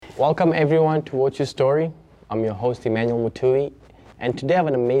Welcome everyone to Watch Your Story. I'm your host Emmanuel Mutui, and today I have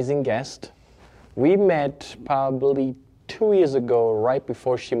an amazing guest. We met probably 2 years ago, right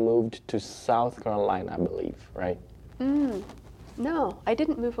before she moved to South Carolina, I believe, right? No, I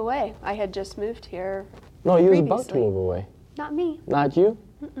didn't move away. I had just moved here. No, you was previously. about to move away. Not me. Not you?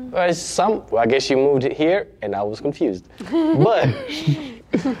 Well, I guess you moved here, and I was confused. But,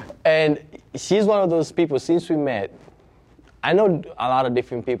 and she's one of those people, since we met, I know a lot of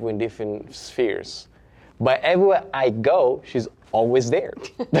different people in different spheres, but everywhere I go, she's always there.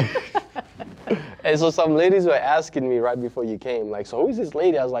 And so some ladies were asking me right before you came, like, so who is this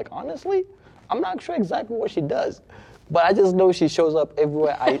lady? I was like, honestly, I'm not sure exactly what she does, but I just know she shows up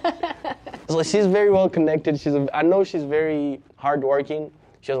everywhere. So she's very well connected. I know she's very hardworking.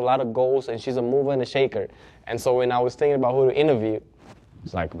 She has a lot of goals, and she's a mover and a shaker. And so when I was thinking about who to interview,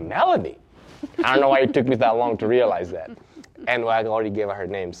 it's like, Melody. I don't know why it took me that long to realize that. And I already gave her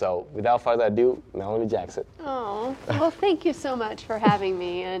name. So without further ado, Melody Jackson. Oh, well, thank you so much for having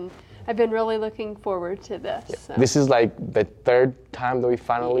me. And I've been really looking forward to this. Yeah. So. This is like the third time that we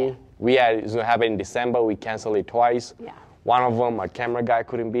finally, it was going to happen in December. We canceled it twice. Yeah. One of them, our camera guy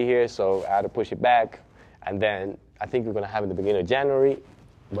couldn't be here, so I had to push it back. And then I think we're going to have it at the beginning of January,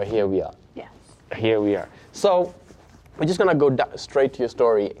 but here we are. Yes. Here we are. So we're just going to go straight to your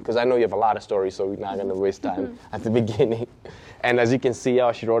story, because I know you have a lot of stories, so we're not going to waste time at the beginning. And as you can see,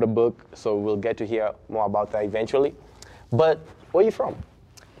 she wrote a book, so we'll get to hear more about that eventually. But where are you from?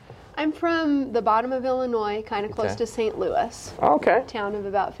 I'm from the bottom of Illinois, kind of close to St. Louis. Okay. Town of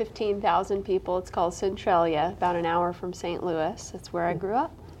about 15,000 people. It's called Centralia, about an hour from St. Louis. That's where I grew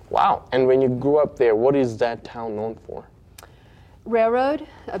up. Wow. And when you grew up there, what is that town known for? Railroad,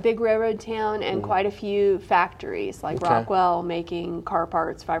 a big railroad town, and quite a few factories, like Rockwell making car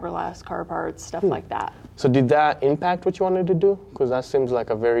parts, fiberglass car parts, stuff like that. So did that impact what you wanted to do? Because that seems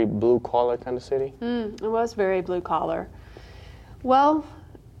like a very blue-collar kind of city. It was very blue-collar. Well,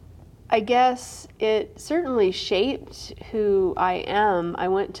 I guess it certainly shaped who I am. I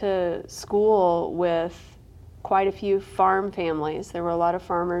went to school with quite a few farm families. There were a lot of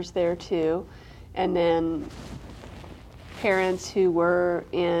farmers there too. And then parents who were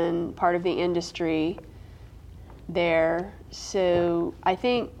in part of the industry there. So I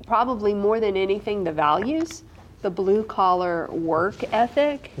think probably more than anything, the values, the blue-collar work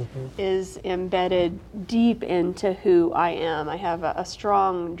ethic is embedded deep into who I am. I have a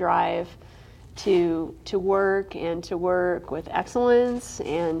strong drive to work and to work with excellence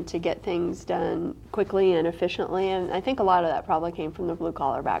and to get things done quickly and efficiently. And I think a lot of that probably came from the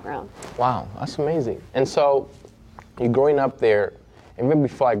blue-collar background. Wow, that's amazing. And so you're growing up there, and even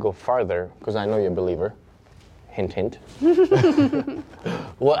before I go farther, because I know you're a believer, hint, hint.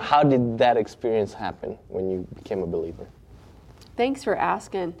 How did that experience happen when you became a believer? Thanks for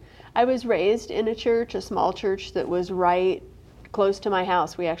asking. I was raised in a church, a small church that was right close to my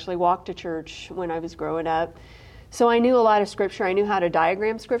house. We actually walked to church when I was growing up. So I knew a lot of scripture. I knew how to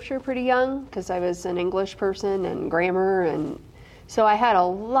diagram scripture pretty young because I was an English person and grammar. And so I had a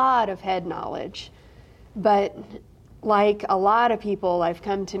lot of head knowledge. But like a lot of people I've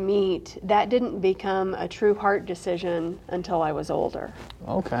come to meet, that didn't become a true heart decision until I was older.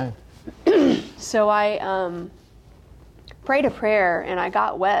 Okay. So I prayed a prayer, and I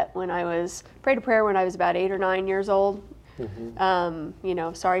got wet when I was about 8 or 9 years old.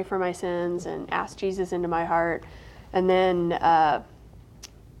 Sorry for my sins and asked Jesus into my heart. And then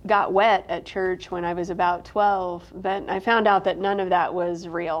got wet at church when I was about 12. But I found out that none of that was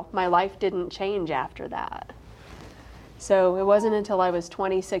real. My life didn't change after that. So it wasn't until I was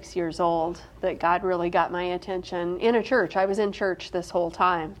 26 years old that God really got my attention in a church. I was in church this whole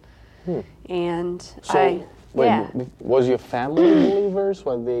time. And So, was your family believers?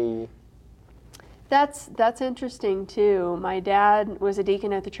 Were they? That's interesting too. My dad was a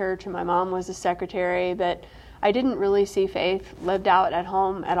deacon at the church and my mom was a secretary, but I didn't really see faith lived out at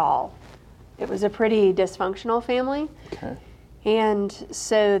home at all. It was a pretty dysfunctional family. Okay. And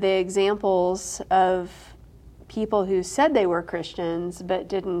so the examples of people who said they were Christians but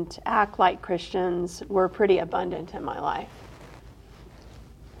didn't act like Christians were pretty abundant in my life.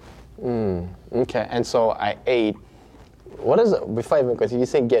 Okay. And so I ate. What is it? Before I even continue, you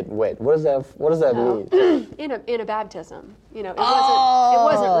say get wet. What does that mean? In a baptism, it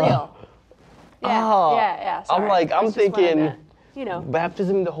wasn't real. Yeah. Sorry. I'm thinking,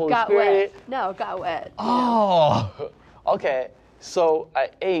 baptism in the Holy Spirit. Wet. No, got wet. Oh, okay. So I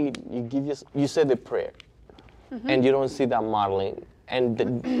ate. You said the prayer, and you don't see that modeling. And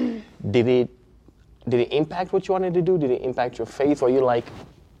did it impact what you wanted to do? Did it impact your faith? Or you like,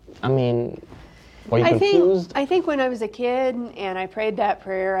 Were you confused? I think when I was a kid and I prayed that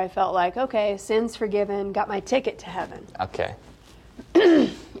prayer, I felt like, okay, sins forgiven, got my ticket to heaven. Okay.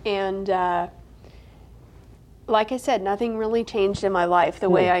 And like I said, nothing really changed in my life. The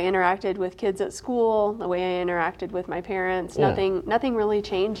way I interacted with kids at school, the way I interacted with my parents, nothing really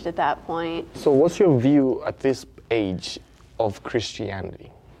changed at that point. So what's your view at this age of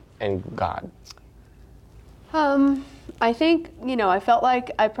Christianity and God? I think, I felt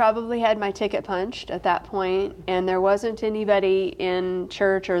like I probably had my ticket punched at that point, and there wasn't anybody in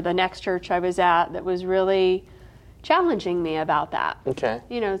church or the next church I was at that was really challenging me about that. Okay.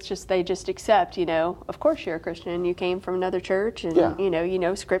 It's just, they just accept, of course you're a Christian. You came from another church and, you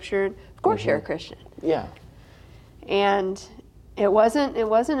know Scripture. Of course you're a Christian. Yeah. And it wasn't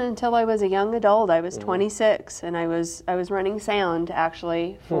until I was a young adult. I was 26 and I was running sound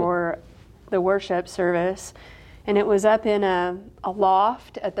actually for the worship service, and it was up in a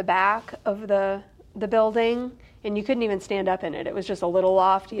loft at the back of the building, and you couldn't even stand up in it. It was just a little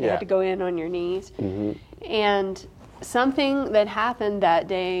loft. You had to go in on your knees. And something that happened that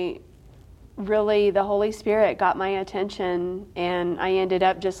day, really the Holy Spirit got my attention, and I ended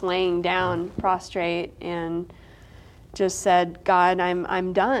up just laying down prostrate and just said, God,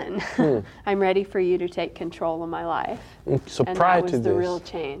 I'm done. I'm ready for you to take control of my life. So and prior that was to the this, real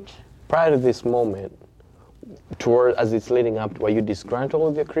change. prior to this moment, as it's leading up, were you disgruntled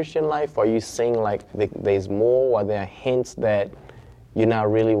with your Christian life? Were you saying like there's more? Were there hints that you're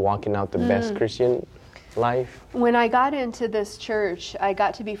not really walking out the best Christian life? When I got into this church, I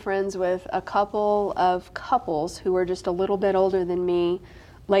got to be friends with a couple of couples who were just a little bit older than me,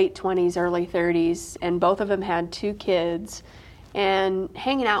 late 20s, early 30s, and both of them had 2 kids. And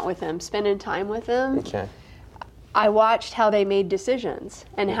hanging out with them, spending time with them, Okay. I watched how they made decisions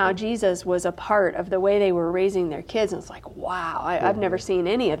and how Jesus was a part of the way they were raising their kids. And it's like, wow, I've never seen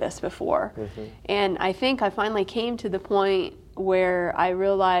any of this before. And I think I finally came to the point where I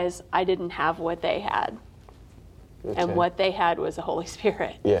realized I didn't have what they had. And what they had was the Holy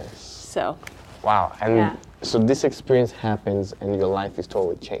Spirit. Yes. So. Wow. And so this experience happens and your life is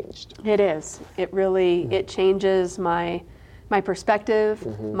totally changed. It is. It really, it changes my perspective,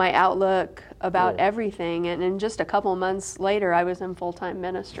 my outlook about everything. And in just a couple months later, I was in full-time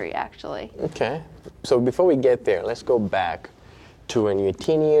ministry, actually. Okay. So before we get there, let's go back to when you're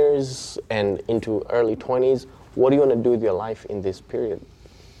teen years and into early 20s. What do you want to do with your life in this period?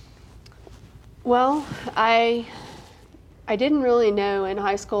 Well, I didn't really know. In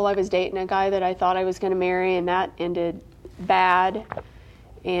high school, I was dating a guy that I thought I was going to marry, and that ended bad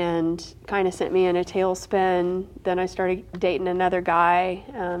and kind of sent me in a tailspin. Then I started dating another guy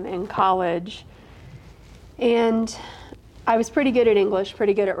in college, and I was pretty good at English,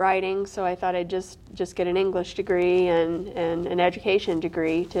 pretty good at writing, so I thought I'd just get an English degree and an education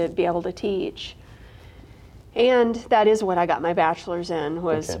degree to be able to teach. And that is what I got my bachelor's in,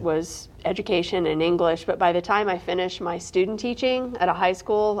 was education and English. But by the time I finished my student teaching at a high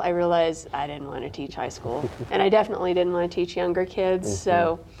school, I realized I didn't want to teach high school. And I definitely didn't want to teach younger kids.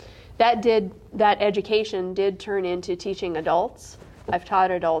 So that education did turn into teaching adults. I've taught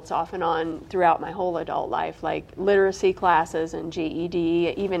adults off and on throughout my whole adult life, like literacy classes and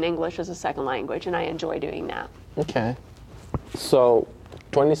GED, even English as a second language, and I enjoy doing that. Okay. So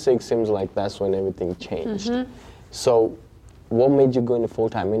 26 seems like that's when everything changed. So what made you go into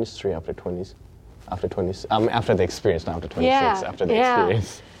full-time ministry after 20s? After the experience, not after 26, after the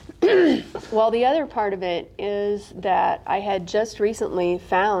experience. Well, the other part of it is that I had just recently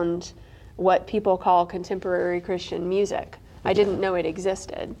found what people call contemporary Christian music. I didn't know it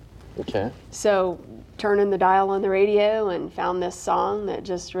existed. Okay. So turning the dial on the radio and found this song that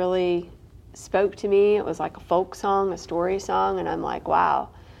just really spoke to me. It was like a folk song, a story song, and I'm like, wow,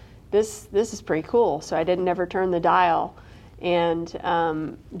 this is pretty cool. So I didn't ever turn the dial. And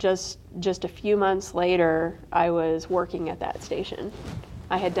just a few months later, I was working at that station.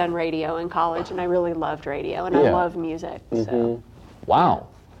 I had done radio in college, and I really loved radio, and I love music. So. Wow.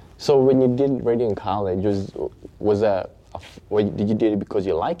 So when you did radio in college, was that did you do it because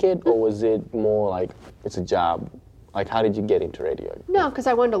you like it, or was it more like it's a job? Like, how did you get into radio? No, because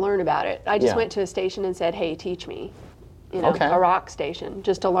I wanted to learn about it. I just went to a station and said, hey, teach me. A rock station,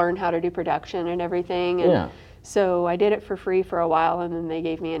 just to learn how to do production and everything. And so I did it for free for a while, and then they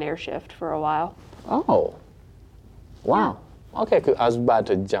gave me an air shift for a while. Oh, wow. Okay, 'cause I was about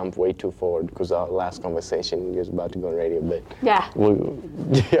to jump way too forward because our last conversation, you was about to go on radio, but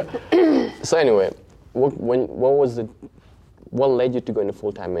So anyway, what led you to go into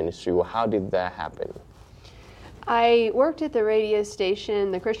full-time ministry? Well, how did that happen? I worked at the radio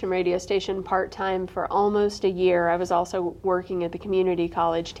station, the Christian radio station, part-time for almost a year. I was also working at the community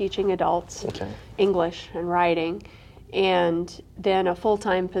college teaching adults English and writing. And then a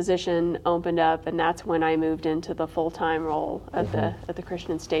full-time position opened up, and that's when I moved into the full-time role at the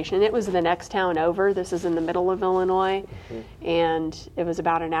Christian station. It was the next town over. This is in the middle of Illinois, and it was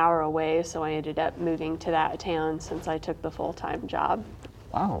about an hour away, so I ended up moving to that town since I took the full-time job.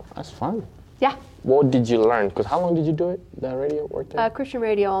 Wow, that's fun. Yeah. What did you learn? Because how long did you do it, the radio work there? Christian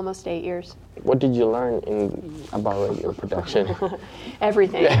radio, almost 8 years. What did you learn about radio production?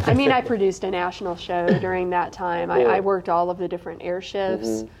 Everything. I mean, I produced a national show during that time. I worked all of the different air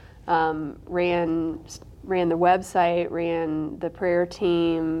shifts, ran the website, ran the prayer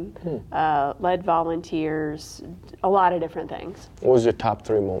team, led volunteers, a lot of different things. What was your top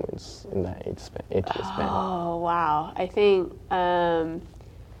 3 moments in that 8-year span? Oh, wow. I think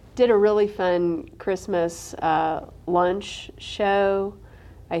did a really fun Christmas lunch show.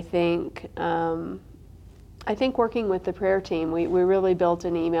 I think working with the prayer team, we really built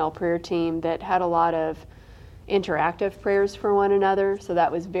an email prayer team that had a lot of interactive prayers for one another, so that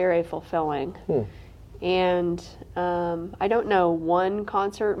was very fulfilling. And I don't know one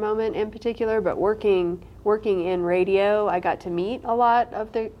concert moment in particular, but working in radio, I got to meet a lot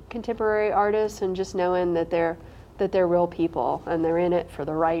of the contemporary artists, and just knowing that they're real people and they're in it for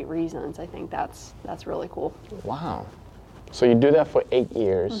the right reasons. I think that's really cool. Wow. So you do that for 8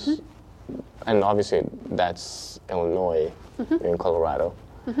 years, and obviously that's Illinois, you're in Colorado.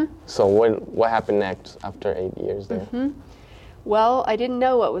 So what happened next after 8 years there? Well, I didn't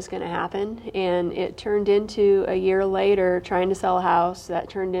know what was going to happen, and it turned into a year later trying to sell a house that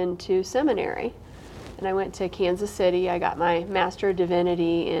turned into seminary. And I went to Kansas City. I got my Master of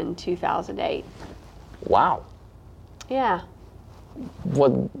Divinity in 2008. Wow. Yeah.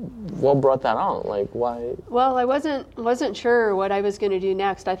 What brought that on? Like, why? Well, I wasn't sure what I was going to do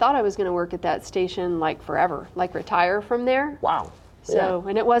next. I thought I was going to work at that station like forever, like retire from there. Wow. So,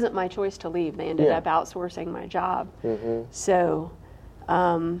 and it wasn't my choice to leave. They ended up outsourcing my job. So,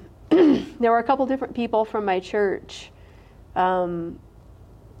 there were a couple different people from my church.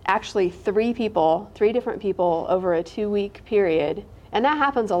 Actually, three different people over a 2-week period. And that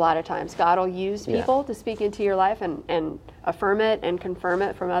happens a lot of times. God will use people to speak into your life and affirm it and confirm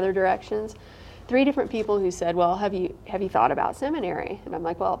it from other directions. 3 different people who said, well, have you thought about seminary? And I'm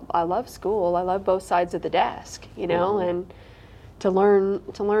like, well, I love school. I love both sides of the desk, you know, and to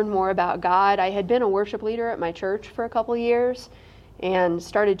learn more about God. I had been a worship leader at my church for a couple of years and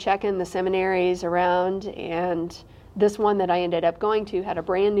started checking the seminaries around, and this one that I ended up going to had a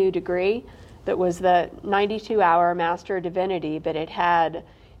brand new degree that was the 92-hour Master of Divinity, but it had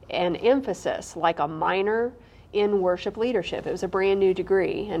an emphasis, like a minor in worship leadership. It was a brand new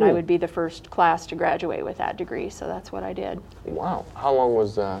degree, and I would be the first class to graduate with that degree, so that's what I did. Wow. How long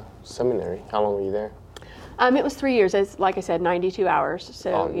was the seminary? How long were you there? It was 3 years. It's, like I said, 92 hours,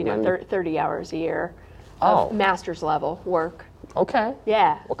 so 30 hours a year of master's level work. Okay.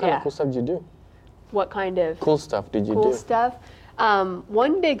 Yeah. What kind of cool stuff did you do? What kind of cool stuff did you do? Cool stuff.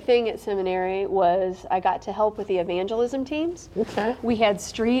 One big thing at seminary was I got to help with the evangelism teams. Okay. We had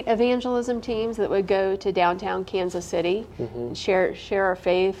street evangelism teams that would go to downtown Kansas City and share our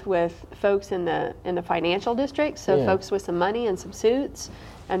faith with folks in the financial district, so folks with some money and some suits,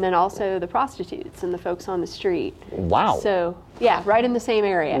 and then also the prostitutes and the folks on the street. Wow. So, yeah, right in the same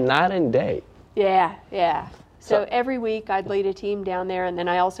area. Night and day. Yeah. So every week I'd lead a team down there, and then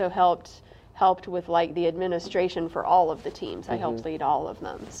I also helped with like the administration for all of the teams. I helped lead all of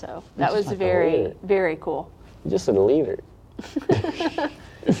them. So that was very, very cool. Just a leader.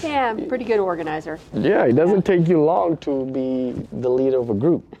 Yeah, I'm a pretty good organizer. Yeah, it doesn't take you long to be the leader of a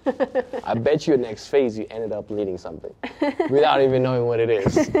group. I bet you next phase you ended up leading something without even knowing what it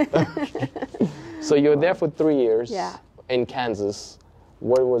is. So you were there for 3 years in Kansas.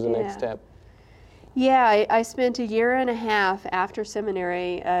 What was the next step? Yeah, I spent a year and a half after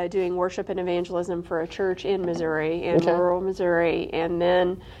seminary doing worship and evangelism for a church in Missouri, in rural Missouri. And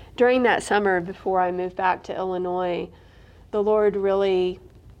then during that summer, before I moved back to Illinois, the Lord really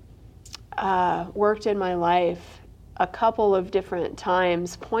worked in my life a couple of different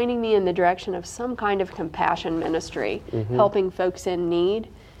times, pointing me in the direction of some kind of compassion ministry, helping folks in need.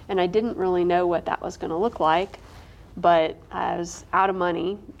 And I didn't really know what that was going to look like. But I was out of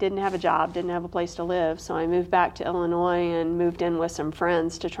money, didn't have a job, didn't have a place to live, so I moved back to Illinois and moved in with some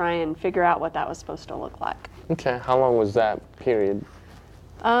friends to try and figure out what that was supposed to look like. Okay, how long was that period?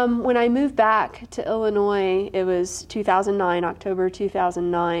 When I moved back to Illinois, it was 2009, October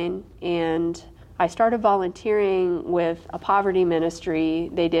 2009, and I started volunteering with a poverty ministry.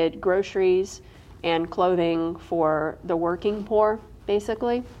 They did groceries and clothing for the working poor,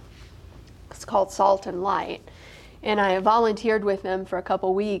 basically. It's called Salt and Light. And I volunteered with them for a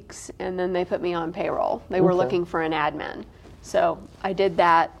couple weeks, and then they put me on payroll. They were looking for an admin. So I did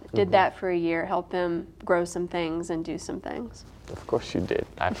that for a year, helped them grow some things and do some things. Of course you did.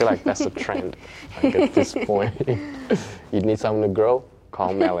 I feel like that's a trend. Like at this point, you need something to grow,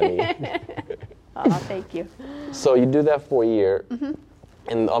 call Melanie. Oh, thank you. So you do that for a year,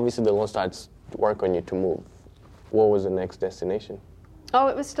 and obviously the Lord starts to work on you to move. What was the next destination? Oh,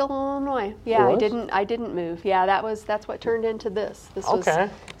 it was still Illinois. Yeah, It was? I didn't move. Yeah, that's what turned into this. This was Okay.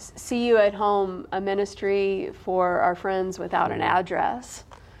 See You at Home, a ministry for our friends without an address.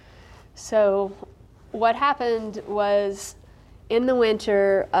 So what happened was in the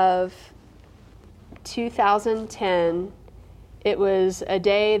winter of 2010, it was a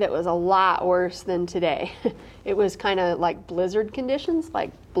day that was a lot worse than today. It was kind of like blizzard conditions,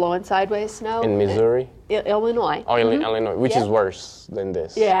 like blowing sideways snow. In Missouri? Illinois. Oh, Illinois, which Yeah. is worse than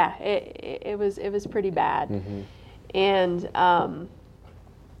this. Yeah, it was pretty bad. And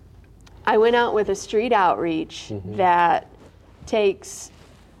I went out with a street outreach that takes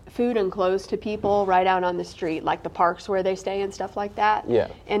food and clothes to people right out on the street, like the parks where they stay and stuff like that. Yeah.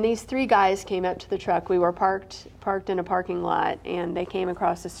 And these three guys came up to the truck. We were parked in a parking lot, and they came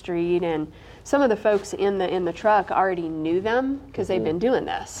across the street, and some of the folks in the truck already knew them because they've been doing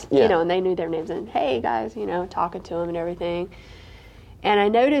this, Yeah. you know, and they knew their names, and hey guys, you know, talking to them and everything. And I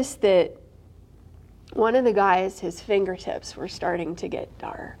noticed that one of the guys, his fingertips were starting to get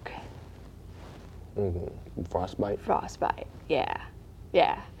dark. Frostbite? Frostbite, yeah.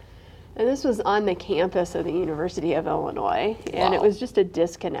 And this was on the campus of the University of Illinois, and it Wow. was just a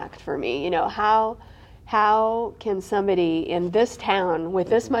disconnect for me. You know, how can somebody in this town with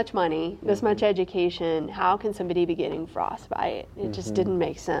this much money, this much education, how can somebody be getting frostbite? It just didn't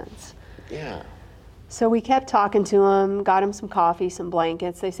make sense. Yeah. So we kept talking to them, got them some coffee, some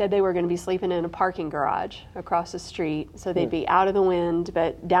blankets. They said they were going to be sleeping in a parking garage across the street, so they'd be out of the wind,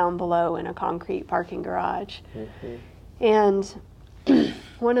 but down below in a concrete parking garage. And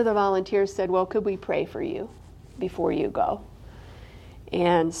one of the volunteers said, well, could we pray for you before you go?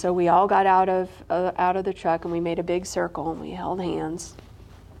 And so we all got out of the truck, and we made a big circle, and we held hands.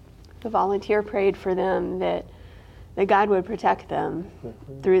 The volunteer prayed for them that God would protect them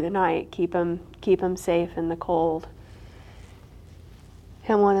through the night, keep them safe in the cold.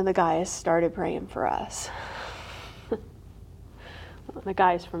 And one of the guys started praying for us. The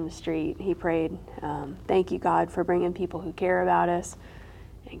guys from the street, he prayed, thank you, God, for bringing people who care about us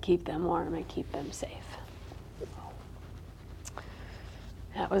and keep them warm and keep them safe.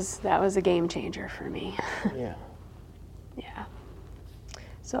 That was a game changer for me. Yeah. Yeah.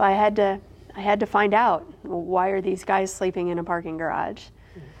 So I had to find out, why are these guys sleeping in a parking garage?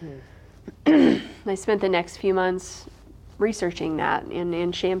 I spent the next few months researching that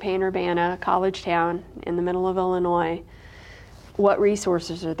in Champaign-Urbana, college town in the middle of Illinois. What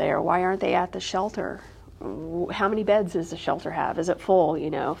resources are there? Why aren't they at the shelter? How many beds does the shelter have? Is it full? You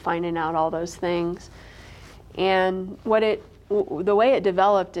know, finding out all those things. And the way it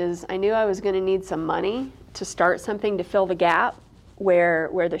developed is I knew I was going to need some money to start something to fill the gap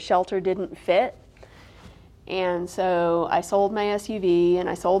where the shelter didn't fit. And so I sold my SUV and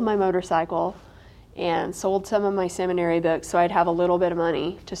I sold my motorcycle and sold some of my seminary books so I'd have a little bit of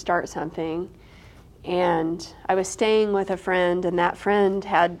money to start something. And I was staying with a friend, and that friend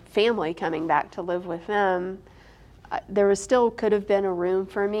had family coming back to live with them. There could have been a room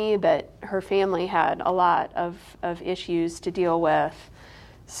for me, but her family had a lot of issues to deal with.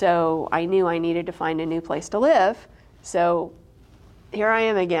 So I knew I needed to find a new place to live. So here I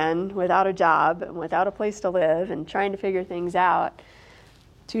am again, without a job and without a place to live and trying to figure things out.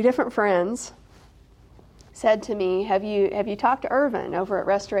 Two different friends said to me, have you talked to Irvin over at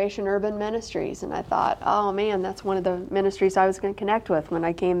Restoration Urban Ministries? And I thought, oh man, that's one of the ministries I was going to connect with when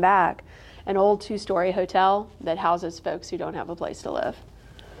I came back. An old 2-story hotel that houses folks who don't have a place to live.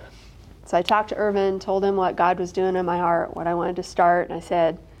 So I talked to Irvin, told him what God was doing in my heart, what I wanted to start, and I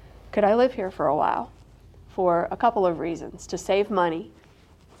said, could I live here for a while? For a couple of reasons: to save money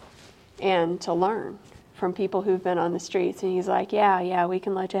and to learn from people who've been on the streets. And he's like, yeah, we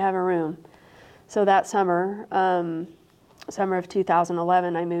can let you have a room. So that summer of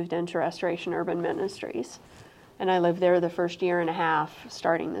 2011, I moved into Restoration Urban Ministries. And I lived there the first year and a half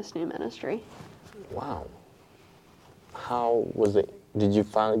starting this new ministry. Wow. How was it? Did you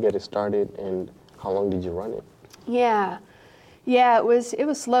finally get it started, and how long did you run it? Yeah, it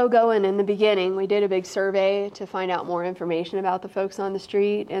was slow going in the beginning. We did a big survey to find out more information about the folks on the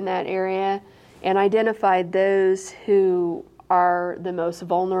street in that area and identified those who are the most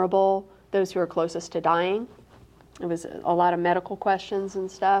vulnerable those who are closest to dying. It was a lot of medical questions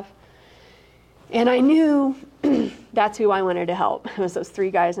and stuff. And I knew that's who I wanted to help. It was those 3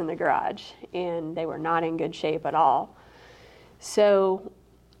 guys in the garage, and they were not in good shape at all. So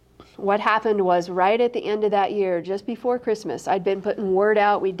what happened was right at the end of that year, just before Christmas, I'd been putting word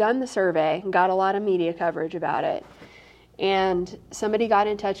out. We'd done the survey and got a lot of media coverage about it. And somebody got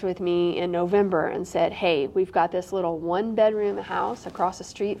in touch with me in November and said, hey, we've got this little 1-bedroom house across the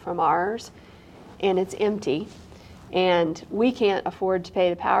street from ours, and it's empty. And we can't afford to pay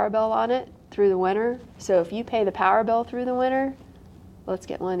the power bill on it through the winter. So if you pay the power bill through the winter, let's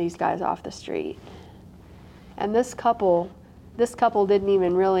get one of these guys off the street. And this couple didn't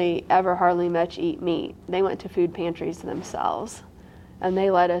even really ever hardly much eat meat. They went to food pantries themselves, and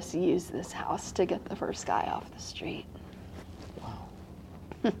they let us use this house to get the first guy off the street.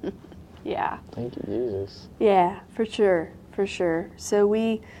 Wow. Yeah. Thank you, Jesus. Yeah, for sure. So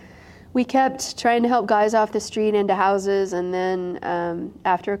we kept trying to help guys off the street into houses, and then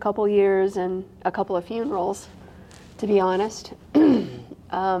after a couple years and a couple of funerals, to be honest,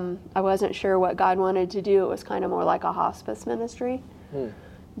 I wasn't sure what God wanted to do. It was kind of more like a hospice ministry,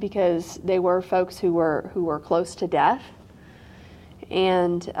 because they were folks who were close to death,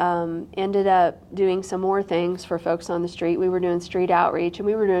 and ended up doing some more things for folks on the street. We were doing street outreach, and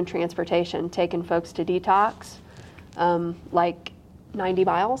we were doing transportation, taking folks to detox, like 90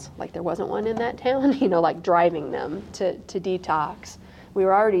 miles, like there wasn't one in that town, like driving them to detox. We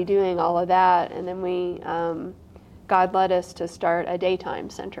were already doing all of that, and then God led us to start a daytime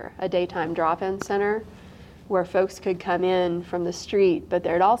center, a daytime drop-in center, where folks could come in from the street, but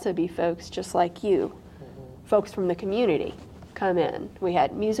there'd also be folks just like you, folks from the community come in. We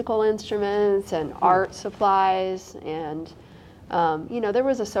had musical instruments and art supplies, and there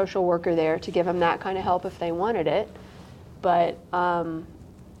was a social worker there to give them that kind of help if they wanted it. But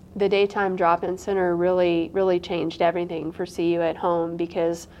the daytime drop-in center really changed everything for CU at Home,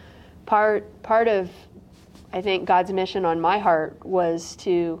 because part of, I think, God's mission on my heart was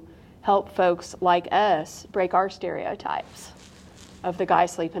to help folks like us break our stereotypes of the guy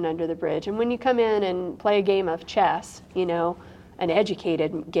sleeping under the bridge. And when you come in and play a game of chess, an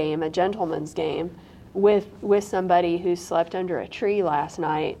educated game, a gentleman's game, with somebody who slept under a tree last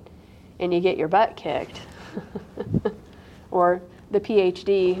night, and you get your butt kicked, or the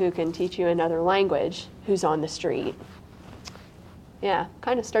PhD who can teach you another language who's on the street. Yeah,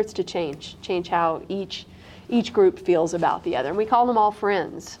 kind of starts to change how each group feels about the other. And we call them all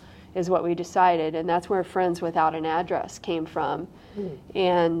friends, is what we decided, and that's where Friends Without an Address came from.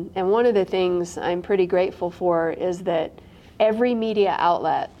 And one of the things I'm pretty grateful for is that every media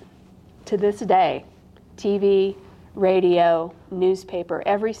outlet to this day, TV, radio, newspaper,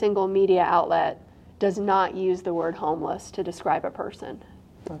 every single media outlet does not use the word homeless to describe a person.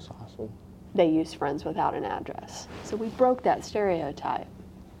 That's awesome. They use Friends Without an Address. So we broke that stereotype.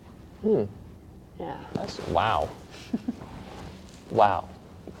 Yeah. Wow. Wow.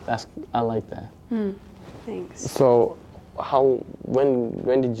 I like that. Thanks. So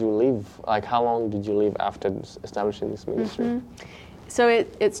when did you leave? Like, how long did you leave after establishing this ministry? So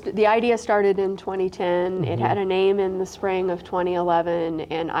it's the idea started in 2010. It had a name in the spring of 2011,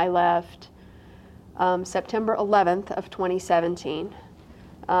 and I left September 11th of 2017.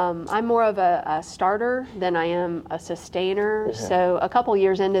 I'm more of a starter than I am a sustainer. Yeah. So a couple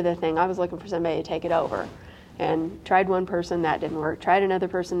years into the thing, I was looking for somebody to take it over, and tried one person, that didn't work. Tried another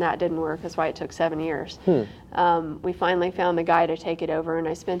person, that didn't work. That's why it took 7 years. We finally found the guy to take it over, and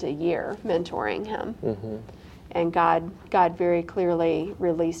I spent a year mentoring him. And God very clearly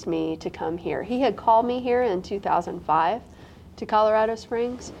released me to come here. He had called me here in 2005 to Colorado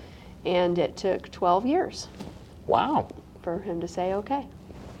Springs, and it took 12 years. Wow. For him to say okay.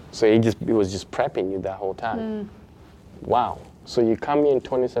 So he was just prepping you that whole time. Wow. So you come here in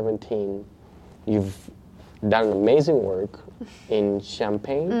 2017. You've done amazing work in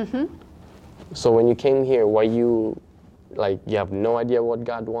Champaign. So when you came here, were you like, you have no idea what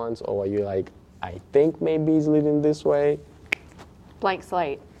God wants, or were you like, I think maybe he's leading this way? Blank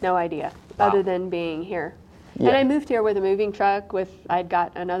slate, no idea, Wow. other than being here. Yeah. And I moved here with a moving truck. I'd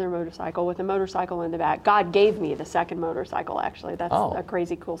got another motorcycle with a motorcycle in the back. God gave me the second motorcycle, actually. That's a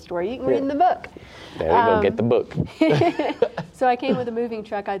crazy cool story. You can read in the book. There you go, get the book. So I came with a moving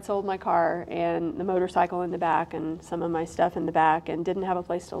truck. I'd sold my car and the motorcycle in the back and some of my stuff in the back, and didn't have a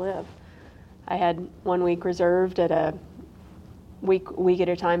place to live. I had 1 week reserved at a week at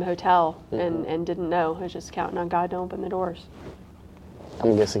a time hotel, and didn't know. I was just counting on God to open the doors.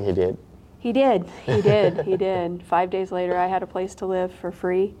 I'm guessing he did. He did. 5 days later, I had a place to live for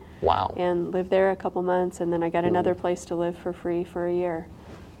free. Wow. And lived there a couple months, and then I got another place to live for free for a year.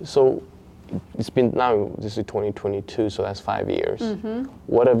 So it's been now, this is 2022, so that's 5 years.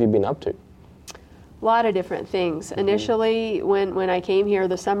 What have you been up to? A lot of different things. Initially, when I came here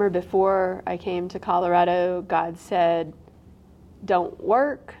the summer before I came to Colorado, God said, don't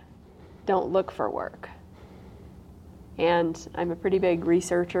work, don't look for work. And I'm a pretty big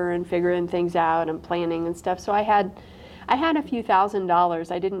researcher and figuring things out and planning and stuff. So I had a few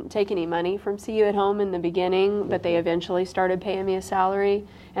 $1,000s. I didn't take any money from CU at Home in the beginning, but they eventually started paying me a salary,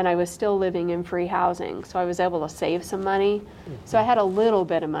 and I was still living in free housing. So I was able to save some money. So I had a little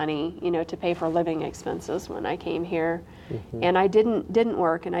bit of money, to pay for living expenses when I came here. And I didn't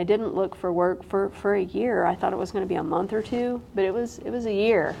work, and I didn't look for work for a year. I thought it was going to be a month or two, but it was a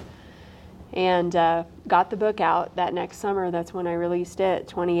year. And got the book out that next summer. That's when I released it,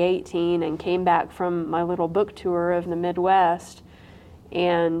 2018, and came back from my little book tour of the Midwest,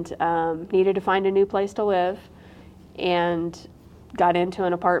 and needed to find a new place to live, and got into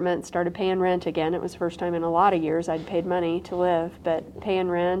an apartment, started paying rent again. It was the first time in a lot of years I'd paid money to live, but paying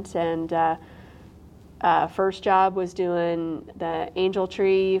rent. And first job was doing the angel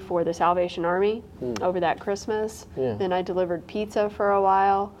tree for the Salvation Army over that Christmas. Yeah. Then I delivered pizza for a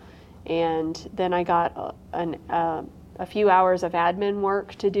while. And then I got a few hours of admin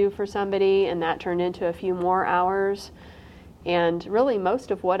work to do for somebody, and that turned into a few more hours. And really most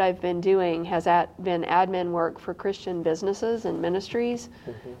of what I've been doing has been admin work for Christian businesses and ministries.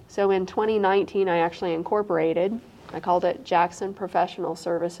 So in 2019, I actually incorporated. I called it Jackson Professional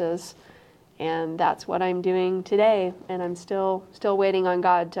Services, and that's what I'm doing today. And I'm still waiting on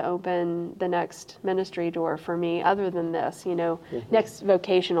God to open the next ministry door for me, other than this, next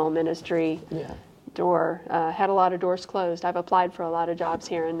vocational ministry door. Had a lot of doors closed. I've applied for a lot of jobs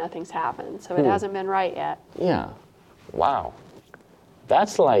here and nothing's happened. So it hasn't been right yet. Yeah. Wow.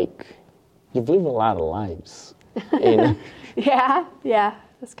 That's like, you've lived a lot of lives. Yeah,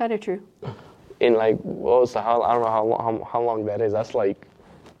 that's kind of true. In like, I don't know how long that is. That's like,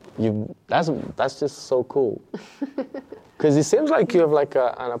 that's just so cool. Because it seems like you have like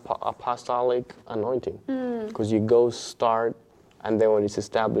an apostolic anointing. Because you go start, and then when it's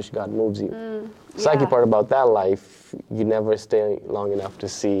established, God moves you. The psyche part about that life, you never stay long enough to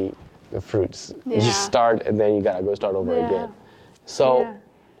see the fruits. Yeah. You start, and then you gotta go start over again. So,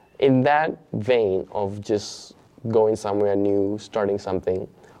 in that vein of just going somewhere new, starting something,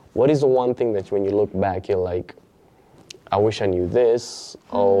 what is the one thing that when you look back, you're like, I wish I knew this,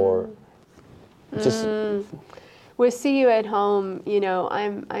 or just... With CU at Home,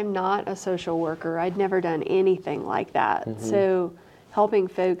 I'm not a social worker. I'd never done anything like that. So helping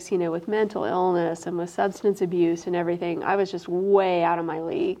folks, with mental illness and with substance abuse and everything, I was just way out of my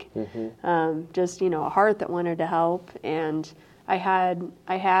league. Just, a heart that wanted to help. And I had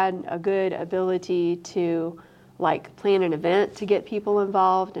a good ability to plan an event to get people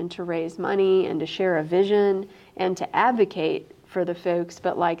involved and to raise money and to share a vision and to advocate for the folks,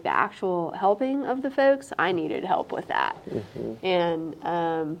 but the actual helping of the folks, I needed help with that. And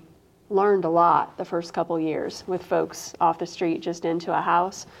learned a lot the first couple years with folks off the street just into a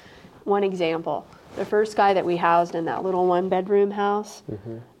house. One example, the first guy that we housed in that little 1-bedroom house,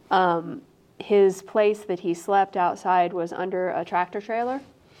 his place that he slept outside was under a tractor trailer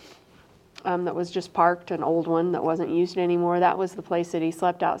that was just parked, an old one that wasn't used anymore. That was the place that he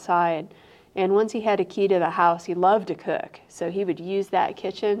slept outside. And once he had a key to the house, he loved to cook. So he would use that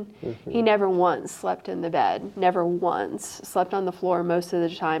kitchen. He never once slept in the bed, never once. Slept on the floor most of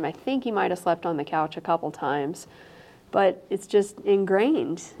the time. I think he might have slept on the couch a couple times. But it's just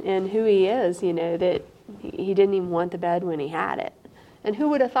ingrained in who he is, that he didn't even want the bed when he had it. And who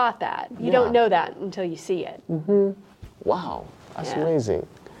would have thought that? You don't know that until you see it. Wow, that's amazing.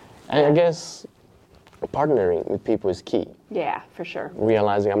 And I guess partnering with people is key. Yeah, for sure.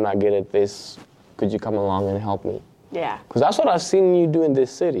 Realizing I'm not good at this, could you come along and help me? Yeah. Because that's what I've seen you do in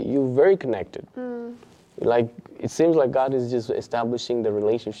this city. You're very connected. It seems like God is just establishing the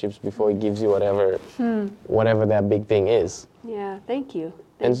relationships before He gives you whatever that big thing is. Yeah, thank you.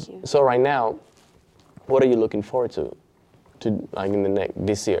 So right now, what are you looking forward to in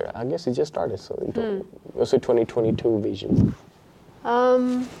this year? I guess it just started. So what's your 2022 vision?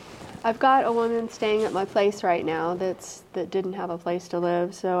 I've got a woman staying at my place right now that didn't have a place to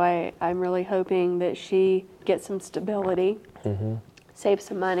live, so I'm really hoping that she gets some stability, saves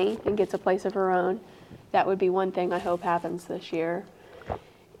some money, and gets a place of her own. That would be one thing I hope happens this year.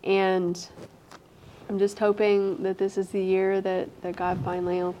 And I'm just hoping that this is the year that God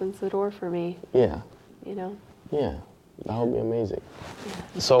finally opens the door for me. Yeah. Yeah, that would be amazing.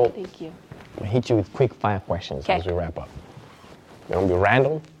 Yeah. So, thank you. I'll hit you with quick 5 questions as we wrap up. They're going to be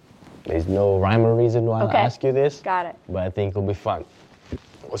random. There's no rhyme or reason why I ask you this. Got it. But I think it'll be fun.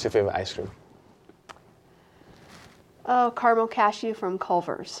 What's your favorite ice cream? Oh, caramel cashew from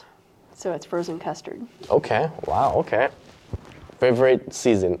Culver's. So it's frozen custard. Okay. Wow. Okay. Favorite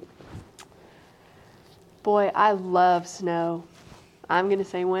season? Boy, I love snow. I'm going to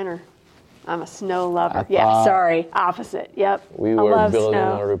say winter. I'm a snow lover. I Yeah, thought sorry. Opposite. Yep. We I were love building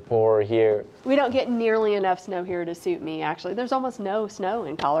snow. a rapport here. We don't get nearly enough snow here to suit me, actually. There's almost no snow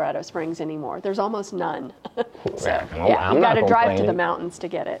in Colorado Springs anymore. There's almost none. So, yeah, I'm you got not to drive to the complaining. mountains to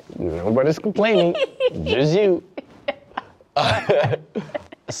get it. Nobody's complaining. Just you.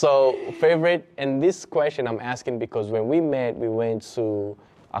 So, favorite, and this question I'm asking because when we met, we went to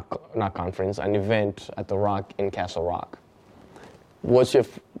an event at the Rock in Castle Rock. What's your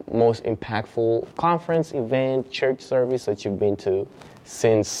most impactful conference, event, church service that you've been to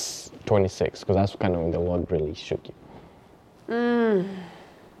since 26? Because that's kind of when the Lord really shook you.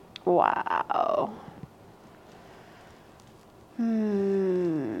 Wow.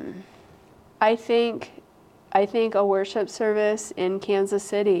 I think a worship service in Kansas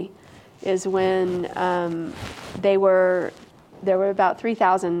City is when there were about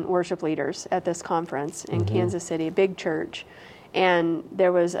 3,000 worship leaders at this conference in Kansas City, a big church. And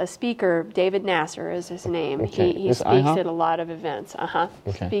there was a speaker, David Nasser is his name. Okay. He This speaks IHOP? at a lot of events.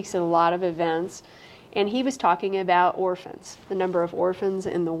 Okay. Speaks at a lot of events. And he was talking about orphans, the number of orphans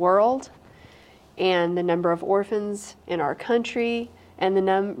in the world, and the number of orphans in our country, and the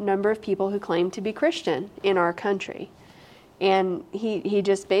number of people who claim to be Christian in our country. And he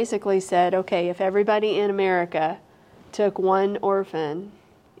just basically said, okay, if everybody in America took one orphan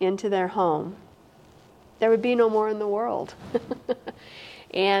into their home, there would be no more in the world.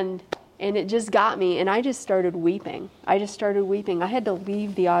 and it just got me, and I just started weeping. I had to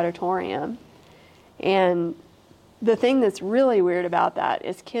leave the auditorium. And the thing that's really weird about that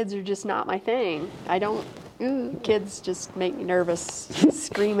is kids are just not my thing. Kids just make me nervous.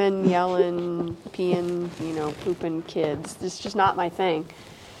 Screaming, yelling, peeing, pooping kids. It's just not my thing.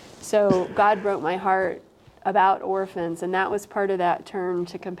 So God broke my heart about orphans, and that was part of that turn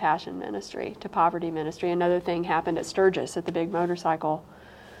to compassion ministry, to poverty ministry. Another thing happened at Sturgis at the big motorcycle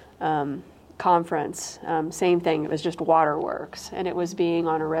conference. Same thing, it was just waterworks, and it was being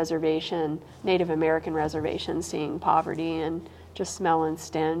on a reservation, Native American reservation, seeing poverty and just smelling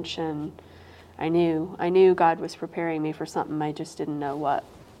stench, and I knew God was preparing me for something, I just didn't know what.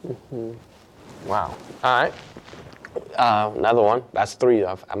 Wow. All right. Another one. That's 3.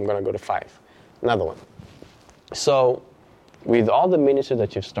 I'm going to go to 5. Another one. So, with all the ministry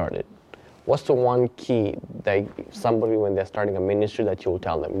that you've started, what's the one key that somebody, when they're starting a ministry, that you will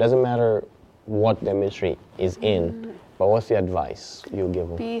tell them? It doesn't matter what their ministry is in, but what's the advice you'll give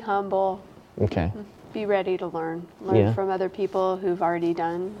them? Be humble. Okay. Be ready to learn. Yeah. From other people who've already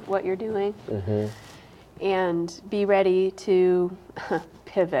done what you're doing. And be ready to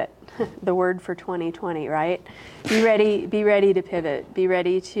pivot. The word for 2020, right? Be ready to pivot. Be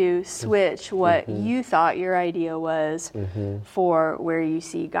ready to switch what you thought your idea was for where you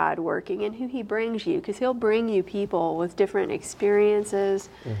see God working and who He brings you. Because He'll bring you people with different experiences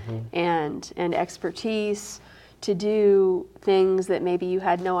and expertise to do things that maybe you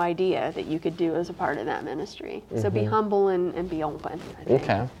had no idea that you could do as a part of that ministry. So be humble and be open, I think.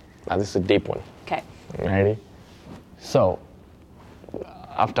 Okay. Now this is a deep one. Okay. Ready? So,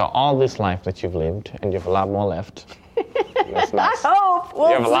 after all this life that you've lived, and you have a lot more left. That's nice. I hope. We'll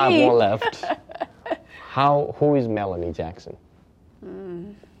You have a lot see. more left. Who is Melanie Jackson?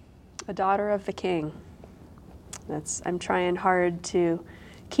 A daughter of the King. I'm trying hard to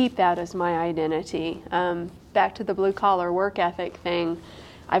keep that as my identity. Back to the blue collar work ethic thing.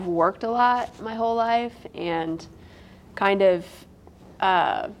 I've worked a lot my whole life, and kind of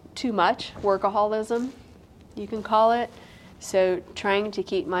too much workaholism, you can call it. So trying to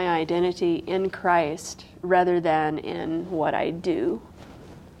keep my identity in Christ rather than in what I do.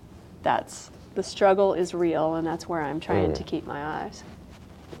 The struggle is real, and that's where I'm trying to keep my eyes.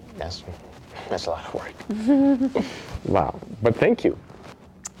 That's a lot of work. Wow. But thank you.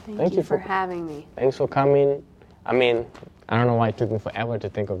 Thank you for having me. Thanks for coming. I mean, I don't know why it took me forever to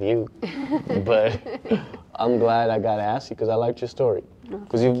think of you, but I'm glad I got to ask you because I liked your story.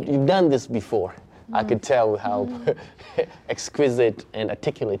 Because you've done this before. I could tell how exquisite and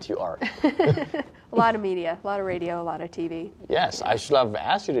articulate you are. A lot of media, a lot of radio, a lot of TV. Yes, I should have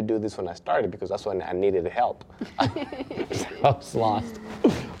asked you to do this when I started because that's when I needed help. I was lost.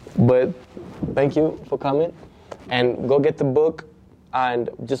 But thank you for coming. And go get the book. And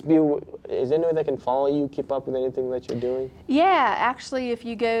just is there any way they can follow you, keep up with anything that you're doing? Yeah, actually, if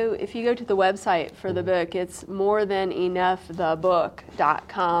you go to the website for the book, it's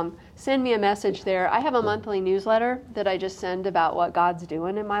morethanenoughthebook.com. send me a message there. I have a monthly newsletter that I just send about what God's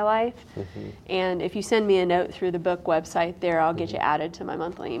doing in my life. And if you send me a note through the book website there, I'll get you added to my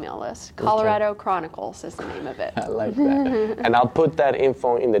monthly email list. Colorado Chronicles is the name of it. I like that. And I'll put that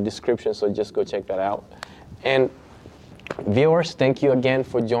info in the description, so just go check that out. And viewers, thank you again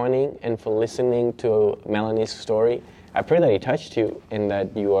for joining and for listening to Melanie's story. I pray that it touched you and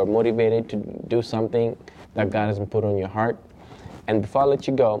that you are motivated to do something that God has put on your heart. And before I let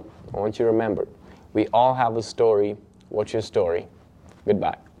you go, I want you to remember, we all have a story. What's your story?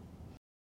 Goodbye.